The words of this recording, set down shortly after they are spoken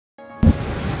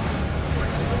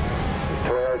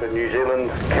Toyota New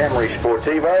Zealand Camry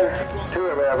Sportivo, two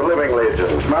of our living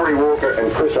legends, Murray Walker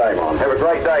and Chris Amon. Have a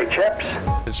great day, chaps.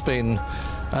 It's been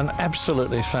an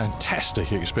absolutely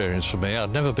fantastic experience for me.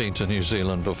 I'd never been to New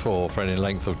Zealand before for any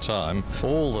length of time.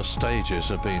 All the stages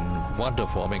have been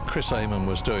wonderful. I mean, Chris Amon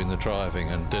was doing the driving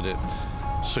and did it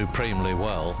supremely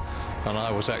well. And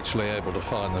I was actually able to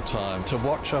find the time to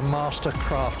watch a master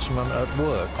craftsman at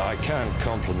work. I can't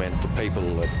compliment the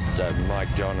people at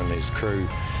Mike, John and his crew,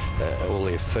 all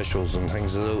the officials and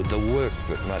things, the work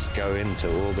that must go into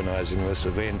organising this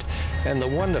event and the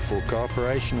wonderful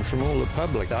cooperation from all the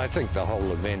public. I think the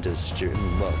whole event is,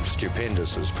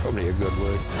 stupendous is probably a good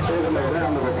word. Here's a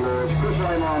round of applause, Chris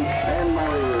Amon and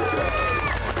Murray Walker.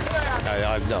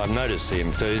 I've noticed the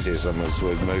enthusiasm as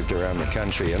we've moved around the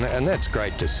country, and that's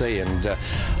great to see. And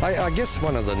I guess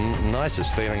one of the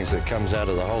nicest feelings that comes out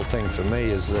of the whole thing for me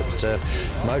is that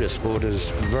motorsport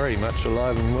is very much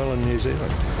alive and well in New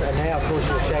Zealand. And now, of course,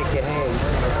 we'll shake your hands.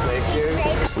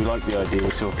 Thank you. We like the idea.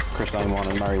 We saw Chris Amon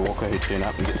and Murray Walker who turn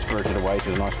up and get spirited away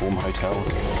to a nice warm hotel.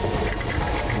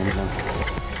 And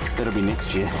that'll be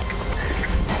next year.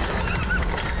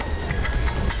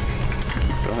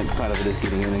 I think part of it is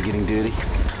getting in and getting dirty.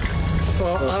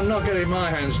 Well, I'm not getting my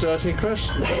hands dirty, Chris.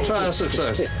 Try our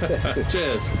success.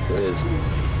 Cheers. Cheers.